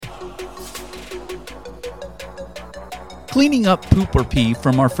Cleaning up poop or pee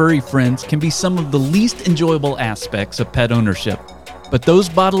from our furry friends can be some of the least enjoyable aspects of pet ownership, but those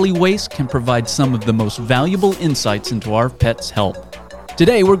bodily wastes can provide some of the most valuable insights into our pet's health.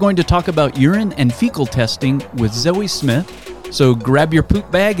 Today, we're going to talk about urine and fecal testing with Zoe Smith. So grab your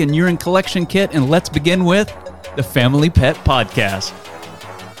poop bag and urine collection kit, and let's begin with the Family Pet Podcast.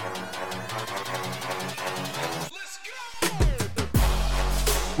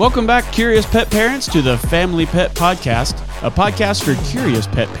 Welcome back, curious pet parents, to the Family Pet Podcast, a podcast for curious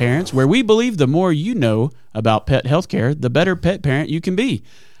pet parents where we believe the more you know about pet healthcare, the better pet parent you can be.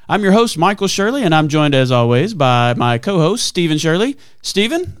 I'm your host, Michael Shirley, and I'm joined, as always, by my co-host, Stephen Shirley.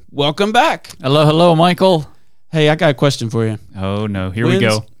 Stephen, welcome back. Hello, Michael. Hey, I got a question for you. Oh, no. Here we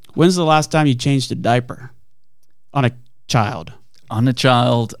go. When's the last time you changed a diaper on a child? On a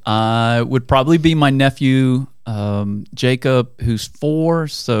child, would probably be my nephew, Jacob, who's 4,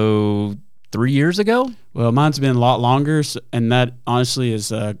 so 3 years ago. Well, mine's been a lot longer, and that honestly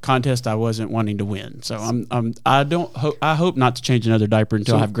is a contest I wasn't wanting to win. So I hope not to change another diaper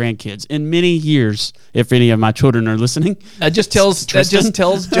until I have grandkids in many years. If any of my children are listening, that just tells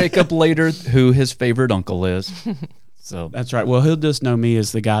Jacob later who his favorite uncle is. So that's right. Well, he'll just know me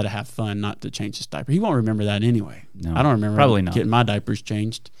as the guy to have fun, not to change his diaper. He won't remember that anyway. No, I don't remember probably not getting my diapers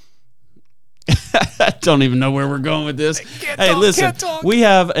changed. I don't even know where we're going with this. Listen, we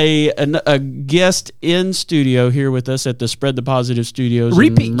have a guest in studio here with us at the Spread the Positive Studios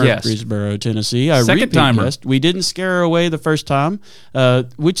in Murfreesboro, Tennessee. A second timer. Guest. We didn't scare her away the first time,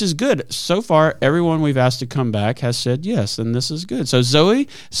 which is good. So far, everyone we've asked to come back has said yes, and this is good. So Zoe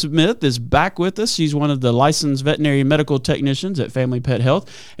Smith is back with us. She's one of the licensed veterinary medical technicians at Family Pet Health.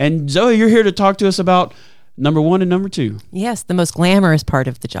 And Zoe, you're here to talk to us about number 1 and number 2. Yes, the most glamorous part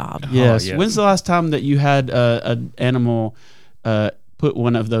of the job. Yes. Oh, yes. When's the last time that you had an animal put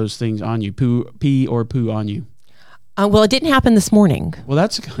one of those things on you, pee or poo on you? Well, it didn't happen this morning. Well,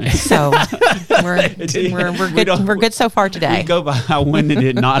 that's good. So we're good. We're good so far today. We go by when did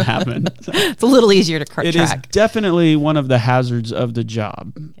it not happen? It's a little easier to track. It is definitely one of the hazards of the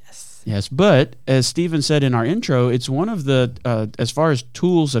job. Yes, but as Stephen said in our intro, it's one of the, as far as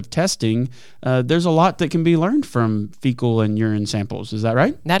tools of testing, there's a lot that can be learned from fecal and urine samples. Is that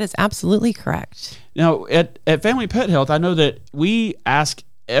right? That is absolutely correct. Now, at Family Pet Health, I know that we ask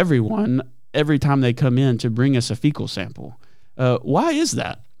everyone every time they come in to bring us a fecal sample. Why is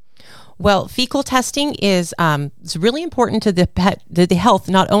that? Well, fecal testing is it's really important to the health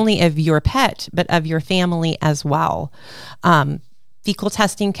not only of your pet, but of your family as well. Fecal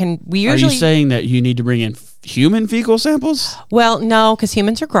testing Are you saying that you need to bring in human fecal samples? Well, no, because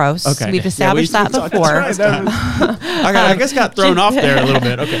humans are gross. Okay. We've established that before. I guess got thrown off there a little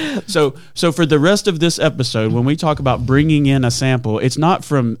bit. Okay. So for the rest of this episode, when we talk about bringing in a sample, it's not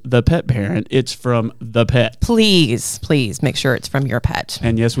from the pet parent, it's from the pet. Please make sure it's from your pet.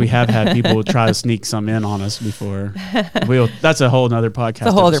 And yes, we have had people try to sneak some in on us before. That's a whole nother podcast. It's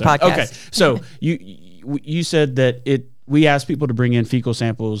a whole other podcast. Okay. So you said that we ask people to bring in fecal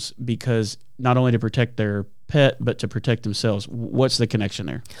samples because not only to protect their pet, but to protect themselves. What's the connection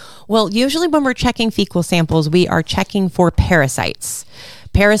there? Well, usually when we're checking fecal samples, we are checking for parasites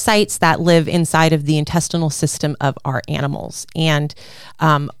that live inside of the intestinal system of our animals. And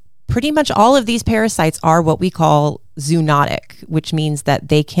pretty much all of these parasites are what we call zoonotic, which means that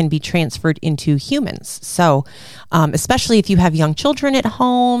they can be transferred into humans. So especially if you have young children at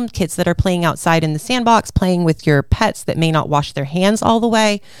home, kids that are playing outside in the sandbox, playing with your pets that may not wash their hands all the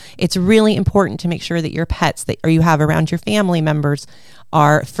way, it's really important to make sure that your pets or you have around your family members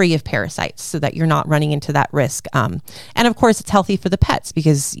are free of parasites so that you're not running into that risk. And of course, it's healthy for the pets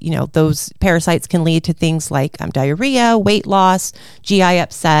because, those parasites can lead to things like diarrhea, weight loss, GI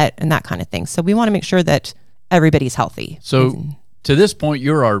upset, and that kind of thing. So we want to make sure that everybody's healthy. So to this point,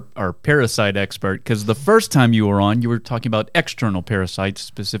 you're our parasite expert because the first time you were on, you were talking about external parasites,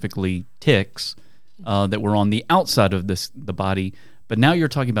 specifically ticks, that were on the outside of the body. But now you're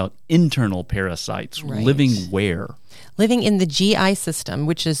talking about internal parasites, right. Living where? Living in the GI system,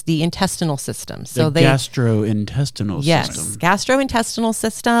 which is the intestinal system. So gastrointestinal system. Yes, gastrointestinal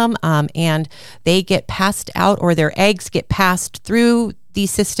system, and they get passed out, or their eggs get passed through the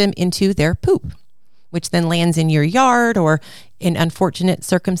system into their poop, which then lands in your yard or, in unfortunate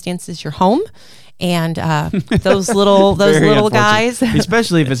circumstances, your home. And those little guys,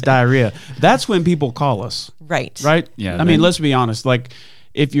 especially if it's diarrhea, that's when people call us. Right. Yeah. I mean, let's be honest. Like,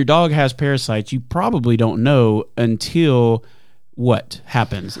 if your dog has parasites, you probably don't know until what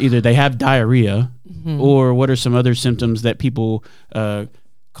happens. Either they have diarrhea, or what are some other symptoms that people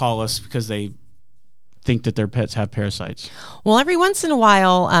call us because they think that their pets have parasites? Well, every once in a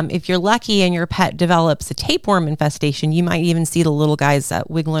while, if you're lucky and your pet develops a tapeworm infestation, you might even see the little guys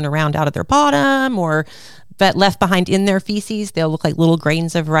wiggling around out of their bottom, or but left behind in their feces. They'll look like little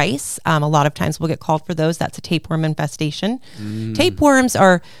grains of rice. A lot of times we'll get called for those. That's a tapeworm infestation. Tapeworms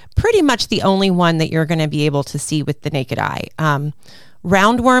are pretty much the only one that you're going to be able to see with the naked eye.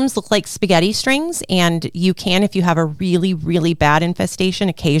 Roundworms look like spaghetti strings, and you can, if you have a really, really bad infestation,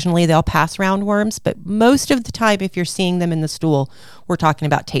 occasionally they'll pass roundworms, but most of the time, if you're seeing them in the stool, we're talking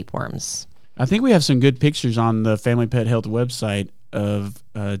about tapeworms. I think we have some good pictures on the Family Pet Health website of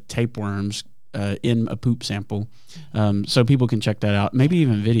tapeworms in a poop sample, so people can check that out. Maybe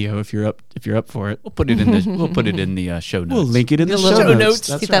even video if you're up for it. We'll put it in the show notes. We'll link it in the show notes.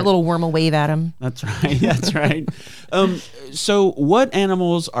 See that little worm will wave at him. That's right. That's right. So, what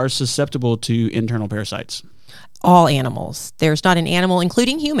animals are susceptible to internal parasites? All animals. There's not an animal,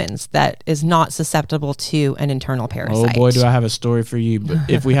 including humans, that is not susceptible to an internal parasite. Oh boy, do I have a story for you! But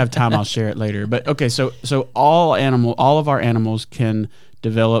if we have time, I'll share it later. But okay, so all of our animals can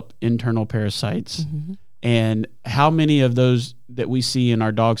develop internal parasites. And how many of those that we see in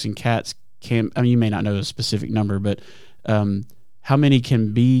our dogs and cats you may not know a specific number, but how many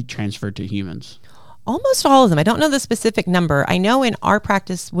can be transferred to humans? Almost all of them. I don't know the specific number. I know in our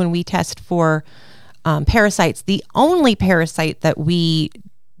practice when we test for parasites, the only parasite that we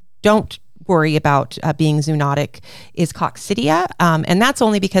don't worry about being zoonotic is coccidia, and that's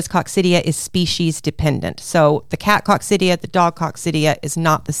only because coccidia is species dependent. So the cat coccidia, the dog coccidia is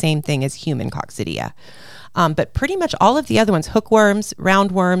not the same thing as human coccidia. But pretty much all of the other ones, hookworms,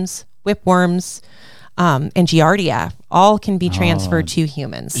 roundworms, whipworms, and giardia, all can be transferred to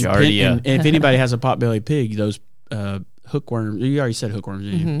humans. Giardia. And if anybody has a potbelly pig, those hookworms, you already said hookworms,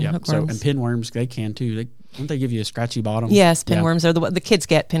 didn't you? Yeah. Hookworms. So, and pinworms, they can too. Don't they give you a scratchy bottom? Yes, pinworms are the kids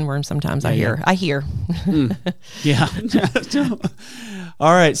get pinworms sometimes. I hear. Yeah.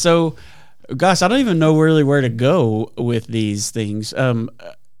 All right. So, gosh, I don't even know really where to go with these things.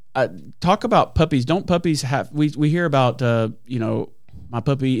 Talk about puppies. Don't puppies have? We hear about my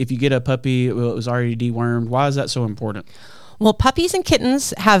puppy. If you get a puppy, it was already dewormed. Why is that so important? Well, puppies and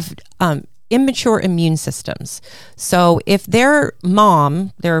kittens have immature immune systems. So if their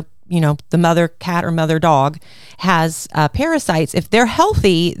mom, the mother cat or mother dog has parasites, if they're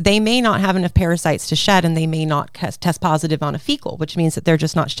healthy, they may not have enough parasites to shed, and they may not test positive on a fecal, which means that they're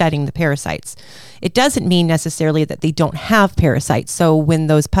just not shedding the parasites. It doesn't mean necessarily that they don't have parasites. So when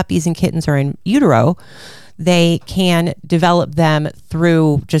those puppies and kittens are in utero, they can develop them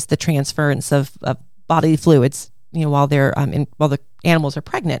through just the transference of bodily fluids, while they're while the animals are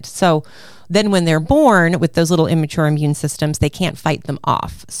pregnant. So then when they're born with those little immature immune systems, they can't fight them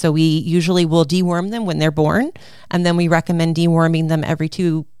off. So we usually will deworm them when they're born, and then we recommend deworming them every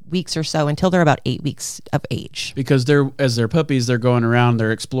 2 weeks or so until they're about 8 weeks of age. Because as they're puppies, they're going around,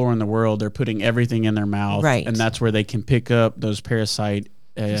 they're exploring the world, they're putting everything in their mouth, right? And that's where they can pick up those parasite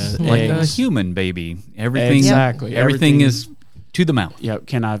eggs. Like a human baby. Everything exactly. Everything is to the mouth. Yeah.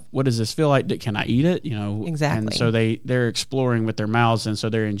 What does this feel like? Can I eat it? Exactly. And so they're exploring with their mouths, and so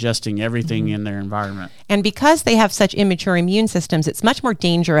they're ingesting everything in their environment. And because they have such immature immune systems, it's much more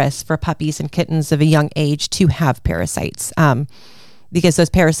dangerous for puppies and kittens of a young age to have parasites. Because those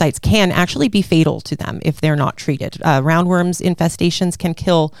parasites can actually be fatal to them if they're not treated. Roundworms infestations can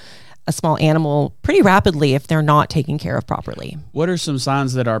kill a small animal pretty rapidly if they're not taken care of properly. What are some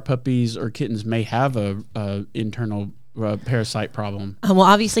signs that our puppies or kittens may have a internal parasite problem? Well,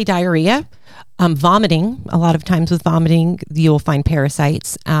 obviously diarrhea, vomiting. A lot of times with vomiting, you'll find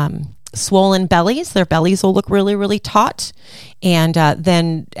parasites. Swollen bellies. Their bellies will look really, really taut. And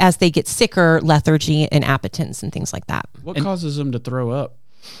then as they get sicker, lethargy and appetence and things like that. What causes them to throw up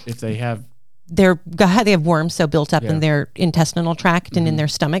if they have? They have worms so built up in their intestinal tract and in their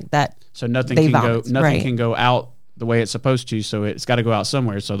stomach that so nothing they can vomit. go. Nothing can go out the way it's supposed to. So it's got to go out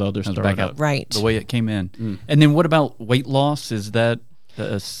somewhere. So they'll just throw back it out up. Right. The way it came in. And then what about weight loss? Is that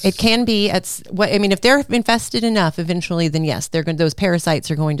it can be. If they're infested enough, eventually, then yes, those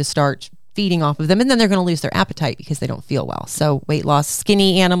parasites are going to start feeding off of them, and then they're going to lose their appetite because they don't feel well. So weight loss,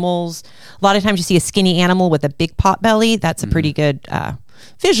 skinny animals. A lot of times you see a skinny animal with a big pot belly. That's a pretty good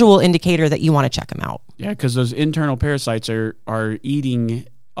visual indicator that you want to check them out. Yeah, because those internal parasites are eating.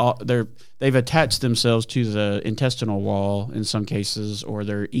 They've attached themselves to the intestinal wall in some cases, or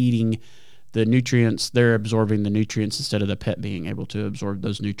they're eating the nutrients. They're absorbing the nutrients instead of the pet being able to absorb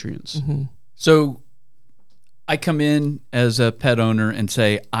those nutrients. Mm-hmm. So I come in as a pet owner and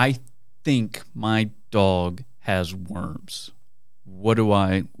say, I think my dog has worms. What do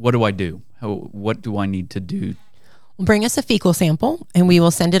I do? What do I need to do? Bring us a fecal sample and we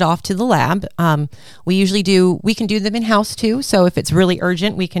will send it off to the lab. We can do them in-house too. So if it's really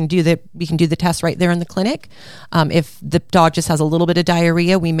urgent, we can do the test right there in the clinic. If the dog just has a little bit of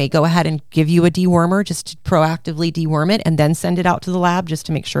diarrhea, we may go ahead and give you a dewormer just to proactively deworm it and then send it out to the lab just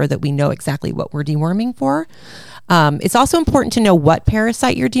to make sure that we know exactly what we're deworming for. It's also important to know what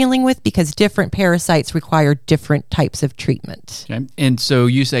parasite you're dealing with because different parasites require different types of treatment. Okay. And so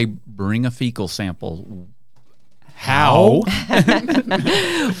you say bring a fecal sample. How?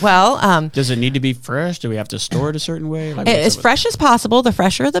 Well, does it need to be fresh? Do we have to store it a certain way? As fresh as possible. The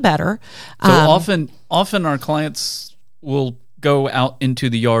fresher, the better. So often our clients will go out into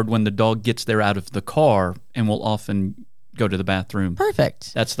the yard when the dog gets there out of the car and will often go to the bathroom.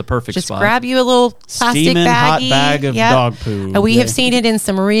 Perfect. That's the perfect Just spot. grab you a little plastic Steaming baggie. hot bag of dog poo. We have seen it in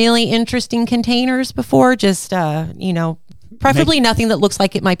some really interesting containers before. Just preferably nothing that looks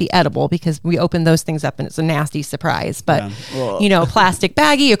like it might be edible because we open those things up and it's a nasty surprise. But a plastic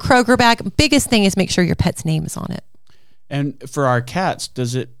baggie, a Kroger bag. Biggest thing is make sure your pet's name is on it. And for our cats,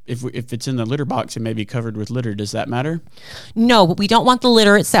 does it if it's in the litter box and may be covered with litter, does that matter? No, but we don't want the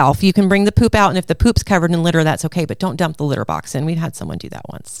litter itself. You can bring the poop out, and if the poop's covered in litter, that's okay. But don't dump the litter box in. We've had someone do that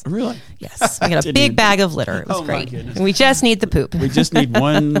once. Really? Yes. We got a big bag of litter. It was great. And we just need the poop. We just need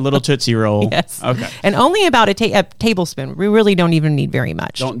one little Tootsie Roll. Yes. Okay. And only about a tablespoon. We really don't even need very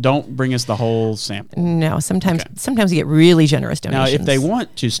much. Don't bring us the whole sample. No. Sometimes we get really generous donations. Now, if they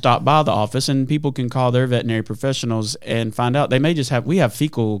want to stop by the office, and people can call their veterinary professionals and find out, they may just have. We have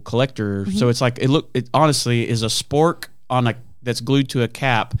fecal collector. So it's like it honestly is a spork that's glued to a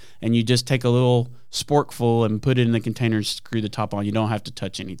cap, and you just take a little sporkful and put it in the container and screw the top on. You don't have to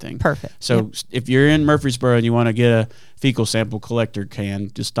touch anything. Perfect. So if you're in Murfreesboro and you want to get a fecal sample collector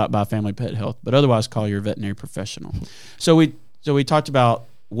can, just stop by Family Pet Health. But otherwise, call your veterinary professional. So we talked about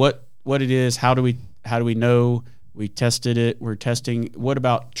what it is. How do we know? We tested it. We're testing. What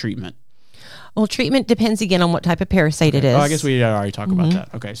about treatment? Well, treatment depends again on what type of parasite it is. Oh, I guess we already talked about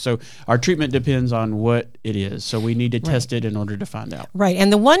that. Okay, so our treatment depends on what it is. So we need to test it in order to find out. Right,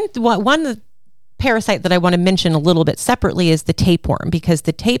 and the one parasite that I want to mention a little bit separately is the tapeworm, because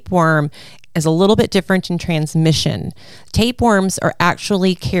the tapeworm is a little bit different in transmission. Tapeworms are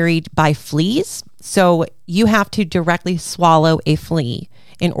actually carried by fleas, so you have to directly swallow a flea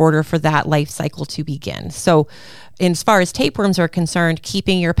in order for that life cycle to begin. So as far as tapeworms are concerned,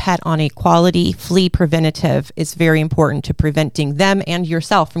 keeping your pet on a quality flea preventative is very important to preventing them and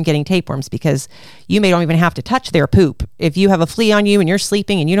yourself from getting tapeworms, because you may don't even have to touch their poop. If you have a flea on you and you're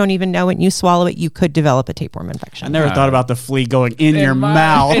sleeping and you don't even know it and you swallow it, you could develop a tapeworm infection. I never thought about the flea going in your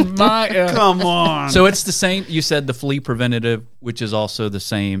mouth. Come on. So it's the same. You said the flea preventative, which is also the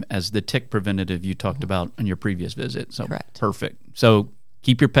same as the tick preventative you talked about on your previous visit. So correct. Perfect. So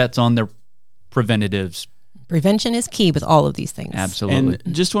keep your pets on their preventatives. Prevention is key with all of these things. Absolutely.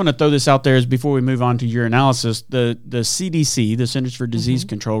 And just want to throw this out there is before we move on to urinalysis, the CDC, the Centers for Disease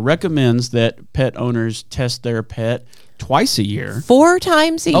Control, recommends that pet owners test their pet twice a year. 4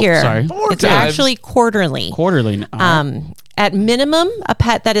 times a year. Sorry. It's actually quarterly. Quarterly. At minimum, a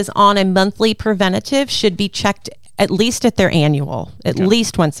pet that is on a monthly preventative should be checked at least at their annual, at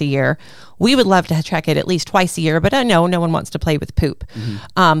least once a year. We would love to check it at least twice a year, but no one wants to play with poop.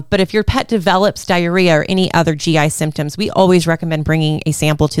 But if your pet develops diarrhea or any other GI symptoms, we always recommend bringing a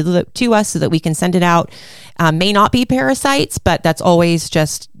sample to us so that we can send it out. May not be parasites, but that's always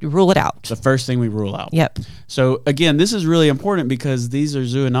just rule it out. The first thing we rule out. Yep. So again, this is really important because these are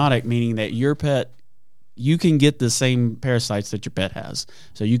zoonotic, meaning that your pet, you can get the same parasites that your pet has.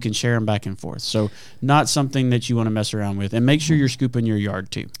 So you can share them back and forth. So not something that you want to mess around with. And make sure you're scooping your yard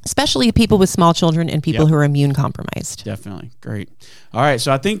too. Especially people with small children and people who are immune compromised. Definitely. Great. All right.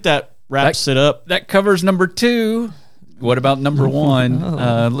 So I think that wraps it up. That covers number 2. What about number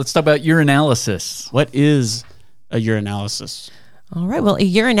 1? Let's talk about urinalysis. What is a urinalysis? All right. Well,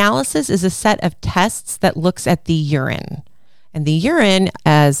 a urinalysis is a set of tests that looks at the urine. And the urine,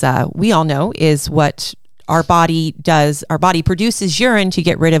 as we all know, is what our body does. Our body produces urine to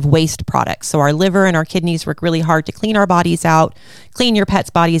get rid of waste products. So our liver and our kidneys work really hard to clean our bodies out, clean your pet's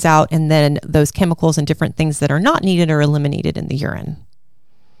bodies out, and then those chemicals and different things that are not needed are eliminated in the urine.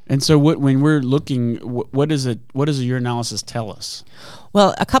 And so when we're looking, what does a urinalysis tell us?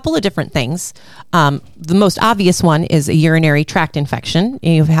 Well, a couple of different things. The most obvious one is a urinary tract infection.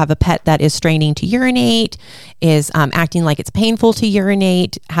 You have a pet that is straining to urinate, is acting like it's painful to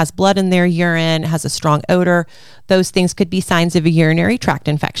urinate, has blood in their urine, has a strong odor. Those things could be signs of a urinary tract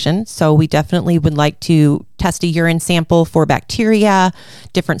infection. So we definitely would like to test a urine sample for bacteria,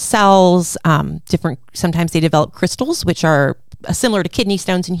 different cells, sometimes they develop crystals, which are similar to kidney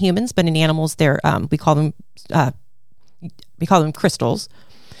stones in humans, but in animals, we call them we call them crystals.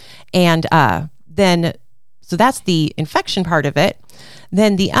 And so that's the infection part of it.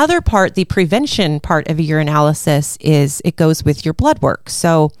 Then the other part, the prevention part of a urinalysis, is it goes with your blood work.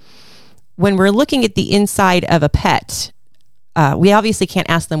 So when we're looking at the inside of a pet, we obviously can't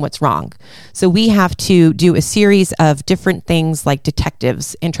ask them what's wrong. So we have to do a series of different things like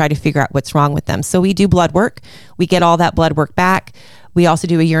detectives and try to figure out what's wrong with them. So we do blood work. We get all that blood work back. We also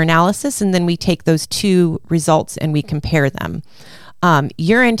do a urinalysis, and then we take those two results and we compare them.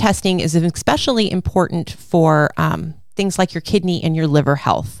 Urine testing is especially important for things like your kidney and your liver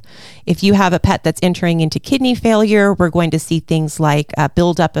health. If you have a pet that's entering into kidney failure, we're going to see things like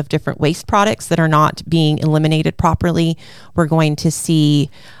buildup of different waste products that are not being eliminated properly. We're going to see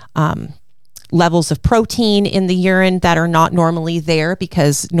levels of protein in the urine that are not normally there,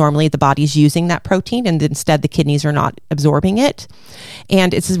 because normally the body's using that protein and instead the kidneys are not absorbing it.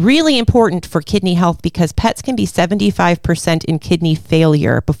 And it's really important for kidney health because pets can be 75% in kidney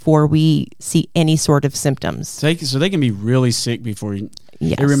failure before we see any sort of symptoms. So they can be really sick before you.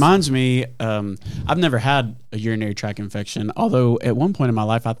 Yes. It reminds me, I've never had a urinary tract infection, although at one point in my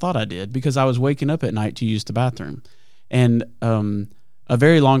life I thought I did, because I was waking up at night to use the bathroom. And a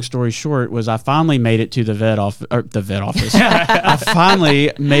very long story short was I finally made it to the vet office. I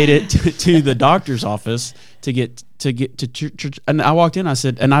finally made it to the doctor's office to get to church. And I walked in, I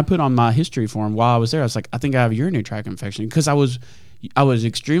said, and I put on my history form while I was there. I was like, I think I have a urinary tract infection, because I was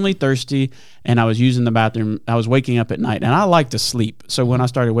extremely thirsty and I was using the bathroom. I was waking up at night and I like to sleep. So when I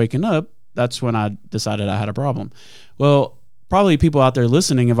started waking up, that's when I decided I had a problem. Well, probably people out there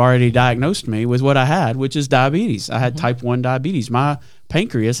listening have already diagnosed me with what I had, which is diabetes. I had type 1 diabetes. My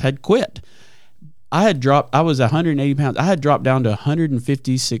pancreas had quit. I was 180 pounds. I had dropped down to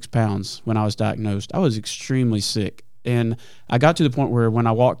 156 pounds when I was diagnosed. I was extremely sick. And I got to the point where when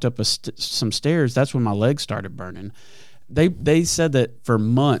I walked up some stairs, that's when my legs started burning. They said that for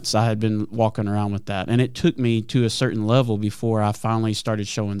months I had been walking around with that, and it took me to a certain level before I finally started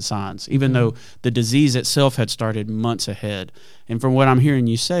showing signs, even though the disease itself had started months ahead. And from what I'm hearing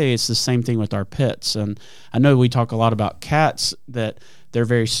you say, it's the same thing with our pets. And I know we talk a lot about cats, that they're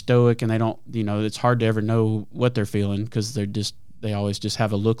very stoic and they don't, it's hard to ever know what they're feeling, because they always just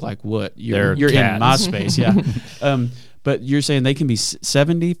have a look like what you're in my space. Yeah. But you're saying they can be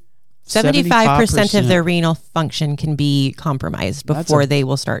 75% of their renal function can be compromised before they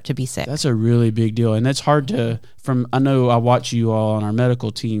will start to be sick. That's a really big deal. And that's hard I know I watch you all on our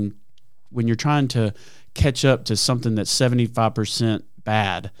medical team, when you're trying to catch up to something that's 75%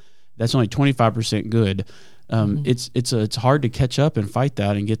 bad, that's only 25% good. It's hard to catch up and fight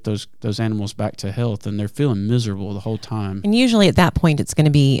that and get those animals back to health, and they're feeling miserable the whole time. And usually at that point, it's going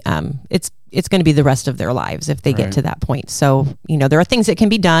to be it's going to be the rest of their lives if they get to that point. So there are things that can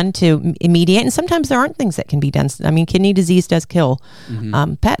be done to mediate, and sometimes there aren't things that can be done. I mean, kidney disease does kill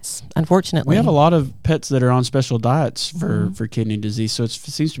pets, unfortunately. We have a lot of pets that are on special diets for kidney disease, so it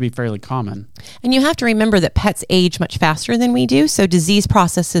seems to be fairly common. And you have to remember that pets age much faster than we do, so disease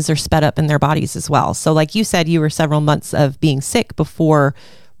processes are sped up in their bodies as well. So like you said, you were several months of being sick before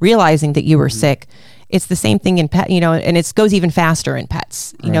realizing that you were sick. It's the same thing in pet, and it goes even faster in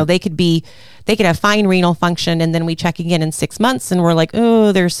pets. They could have fine renal function, and then we check again in 6 months and we're like,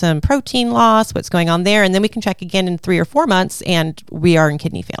 oh, there's some protein loss. What's going on there? And then we can check again in 3 or 4 months and we are in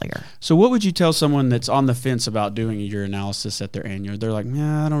kidney failure. So what would you tell someone that's on the fence about doing a urinalysis at their annual? They're like,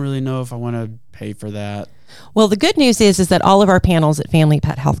 I don't really know if I want to pay for that. Well, the good news is that all of our panels at Family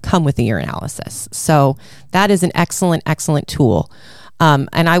Pet Health come with a urinalysis. So that is an excellent, excellent tool.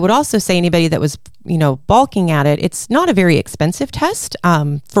 And I would also say anybody that was, balking at it, it's not a very expensive test.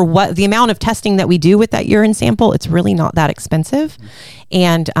 For what the amount of testing that we do with that urine sample, it's really not that expensive.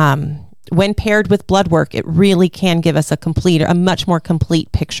 And when paired with blood work, it really can give us a much more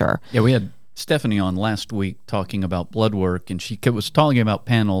complete picture. Yeah, we had Stephanie on last week talking about blood work, and she was talking about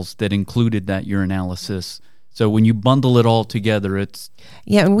panels that included that urinalysis. So when you bundle it all together, it's...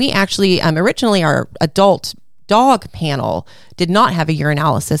 Yeah, and we actually, originally our adult dog panel did not have a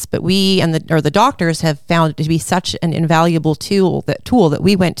urinalysis, but we and the doctors have found it to be such an invaluable tool that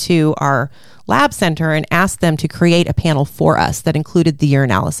we went to our lab center and asked them to create a panel for us that included the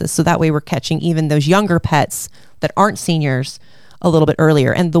urinalysis. So that way we're catching even those younger pets that aren't seniors a little bit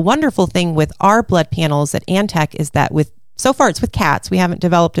earlier. And the wonderful thing with our blood panels at Antech is that so far it's with cats. We haven't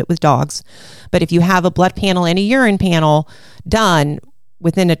developed it with dogs. But if you have a blood panel and a urine panel done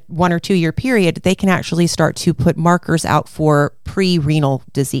within a 1 or 2 year period, they can actually start to put markers out for pre-renal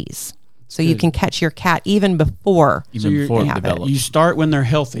disease. So you can catch your cat even before before you it have it. develops. You start when they're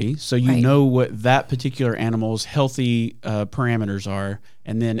healthy, so you Right. know what that particular animal's healthy parameters are.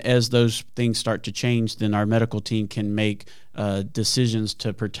 And then as those things start to change, then our medical team can make decisions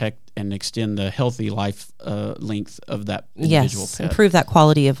to protect and extend the healthy life length of that individual Yes, pet. improve that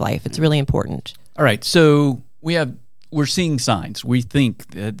quality of life. It's really important. All right, so we're seeing signs. We think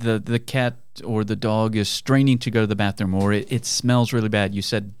that the cat or the dog is straining to go to the bathroom, or it smells really bad. You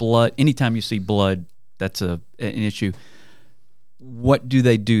said blood. Anytime you see blood, that's an issue. What do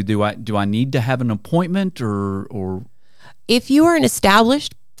they do? Do I need to have an appointment or? If you are an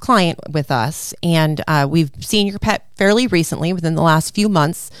established client with us and we've seen your pet fairly recently within the last few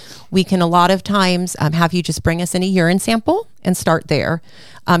months, we can a lot of times have you just bring us in a urine sample and start there.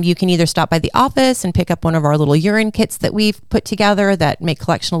 You can either stop by the office and pick up one of our little urine kits that we've put together that make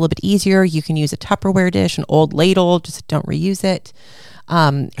collection a little bit easier. You can use a Tupperware dish, an old ladle, just don't reuse it.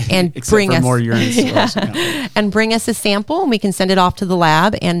 And bring us more urine and bring us a sample, and we can send it off to the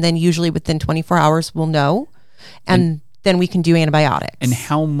lab, and then usually within 24 hours we'll know, and then we can do antibiotics. And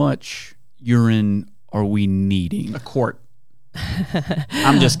how much urine are we needing? A quart.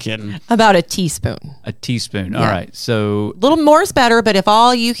 I'm just kidding. About a teaspoon. A teaspoon. All right. So A little more is better, but if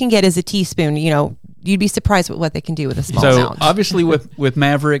all you can get is a teaspoon, you'd be surprised with what they can do with a small amount. Obviously with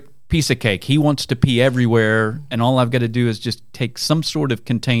Maverick, piece of cake. He wants to pee everywhere, and all I've got to do is just take some sort of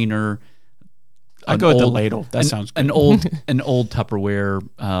container. I go with the ladle. That sounds good. An old Tupperware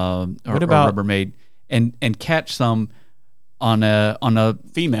or about Rubbermaid, and catch some on a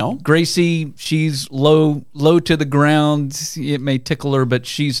female. Gracie, she's low to the ground. It may tickle her, but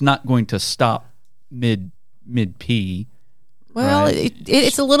she's not going to stop mid pee. Well, right?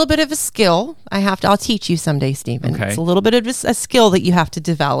 it's a little bit of a skill. I'll teach you someday, Stephen. Okay. It's a little bit of a skill that you have to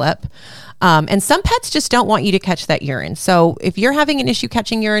develop. And some pets just don't want you to catch that urine. So if you're having an issue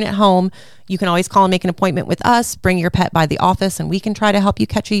catching urine at home, you can always call and make an appointment with us, bring your pet by the office, and we can try to help you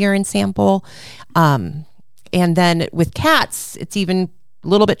catch a urine sample. And then with cats, it's even a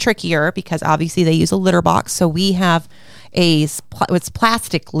little bit trickier because obviously they use a litter box. So we have it's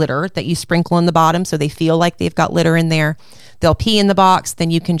plastic litter that you sprinkle in the bottom so they feel like they've got litter in there. They'll pee in the box.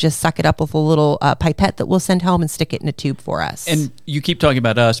 Then you can just suck it up with a little pipette that we'll send home and stick it in a tube for us. And you keep talking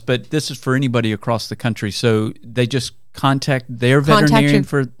about us, but this is for anybody across the country. So they just contact their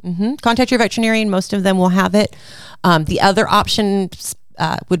veterinarian Contact your veterinarian. Most of them will have it. The other option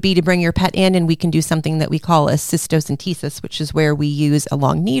would be to bring your pet in, and we can do something that we call a cystocentesis, which is where we use a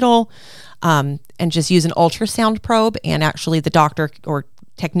long needle and just use an ultrasound probe, and actually the doctor or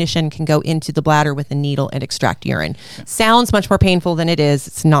technician can go into the bladder with a needle and extract urine. Okay. Sounds much more painful than it is.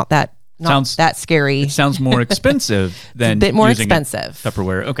 It's not that scary. It sounds more expensive than a bit more using expensive.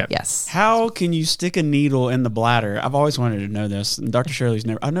 Tupperware. Okay. Yes. How can you stick a needle in the bladder? I've always wanted to know this. And Dr. Shirley's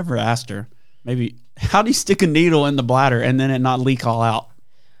I've never asked her. Maybe how do you stick a needle in the bladder and then it not leak all out?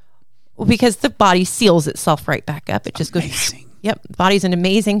 Well, because the body seals itself right back up. It just goes. Yep. The body's an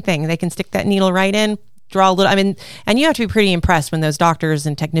amazing thing. They can stick that needle right in. Draw a little, and you have to be pretty impressed when those doctors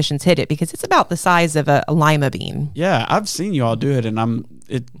and technicians hit it because it's about the size of a lima bean. Yeah, I've seen you all do it, and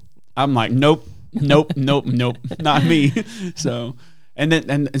I'm like, nope, not me. So,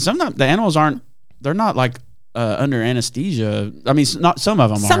 and sometimes the animals they're not like under anesthesia. I mean, not some of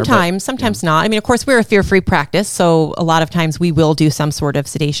them sometimes not. I mean, of course, we're a fear-free practice, so a lot of times we will do some sort of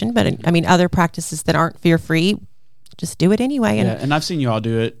sedation. But other practices that aren't fear-free, just do it anyway. And I've seen you all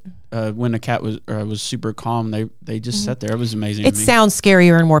do it. When the cat was super calm, they just sat there. It was amazing. It sounds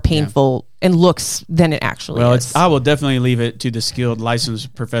scarier and more painful and looks than it actually is. I will definitely leave it to the skilled,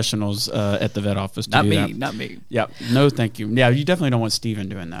 licensed professionals at the vet office to do that. Not me. Yeah, no, thank you. Yeah, you definitely don't want Steven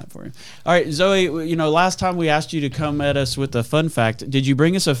doing that for you. All right, Zoe. Last time we asked you to come at us with a fun fact. Did you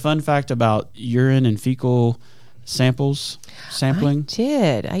bring us a fun fact about urine and fecal sampling?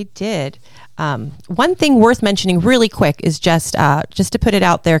 I did. One thing worth mentioning really quick is just to put it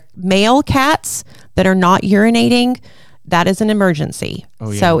out there, male cats that are not urinating, that is an emergency.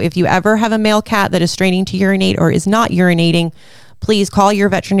 Oh, yeah. So if you ever have a male cat that is straining to urinate or is not urinating, please call your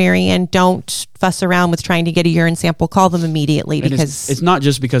veterinarian. Don't fuss around with trying to get a urine sample. Call them immediately because it's not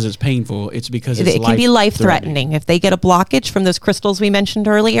just because it's painful. It's because it can be life-threatening. If they get a blockage from those crystals we mentioned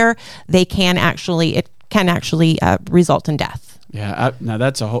earlier, it can actually result in death. Yeah, now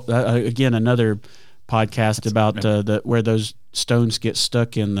that's again another podcast about where those stones get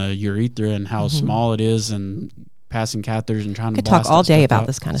stuck in the urethra and how small it is, and passing catheters and trying Could to blast talk all that day stuff about out.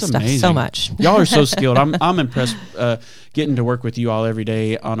 this kind of It's stuff amazing. so much. Y'all are so skilled. I'm impressed getting to work with you all every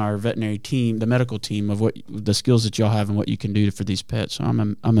day on our veterinary team, the medical team, of what the skills that y'all have and what you can do for these pets. So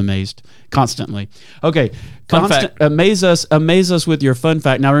I'm amazed constantly. Okay, Fun fact. amaze us with your fun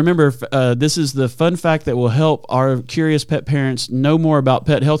fact. Now remember, this is the fun fact that will help our curious pet parents know more about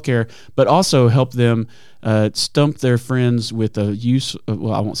pet healthcare, but also help them stump their friends with I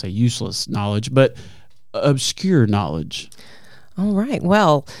won't say useless knowledge, but obscure knowledge. All right.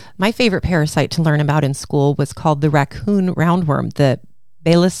 Well, my favorite parasite to learn about in school was called the raccoon roundworm, the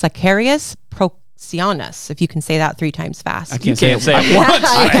Balasacarius proxionus, if you can say that 3 times fast. I can't say it once.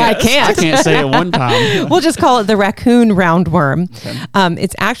 I can't. I can't say it one time. We'll just call it the raccoon roundworm. Okay.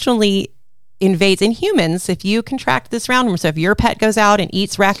 It's actually invades in humans if you contract this roundworm. So if your pet goes out and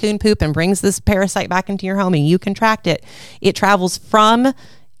eats raccoon poop and brings this parasite back into your home and you contract it, it travels from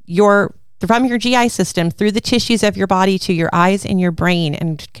your GI system through the tissues of your body to your eyes and your brain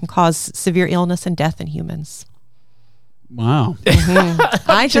and can cause severe illness and death in humans. Wow.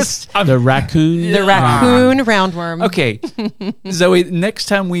 Mm-hmm. The raccoon roundworm. Okay, Zoe, next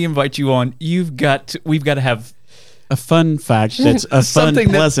time we invite you on, we've got to have a fun fact that's a fun,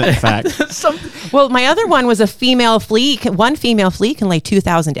 pleasant fact. Well, my other one was a female flea. One female flea can lay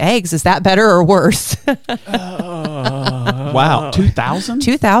 2,000 eggs. Is that better or worse? Wow, 2,000?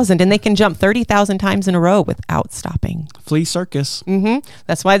 2,000, and they can jump 30,000 times in a row without stopping. Flea circus. Mm-hmm.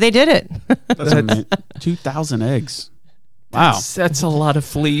 That's why they did it. That's 2,000 eggs. Wow. That's a lot of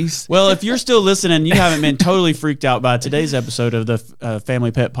fleas. Well, if you're still listening, you haven't been totally freaked out by today's episode of the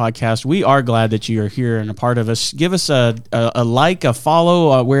Family Pet Podcast. We are glad that you are here and a part of us. Give us a like, a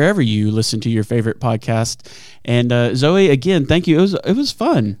follow, wherever you listen to your favorite podcast. And Zoe, again, thank you. It was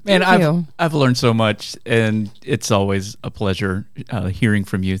fun. Man, Thank you. I've learned so much, and it's always a pleasure hearing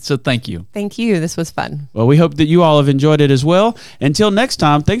from you. So thank you. Thank you. This was fun. Well, we hope that you all have enjoyed it as well. Until next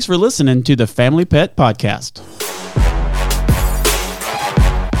time, thanks for listening to the Family Pet Podcast.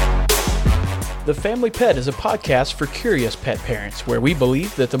 The Family Pet is a podcast for curious pet parents, where we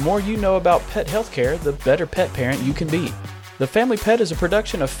believe that the more you know about pet healthcare, the better pet parent you can be. The Family Pet is a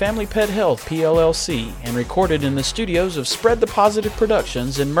production of Family Pet Health, PLLC, and recorded in the studios of Spread the Positive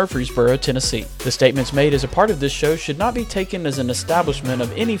Productions in Murfreesboro, Tennessee. The statements made as a part of this show should not be taken as an establishment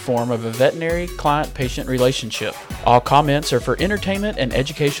of any form of a veterinary client-patient relationship. All comments are for entertainment and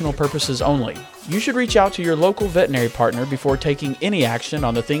educational purposes only. You should reach out to your local veterinary partner before taking any action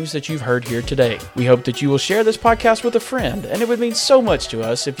on the things that you've heard here today. We hope that you will share this podcast with a friend, and it would mean so much to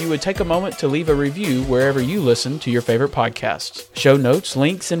us if you would take a moment to leave a review wherever you listen to your favorite podcasts. Show notes,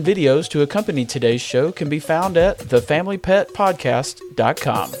 links, and videos to accompany today's show can be found at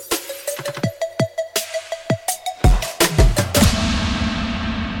thefamilypetpodcast.com.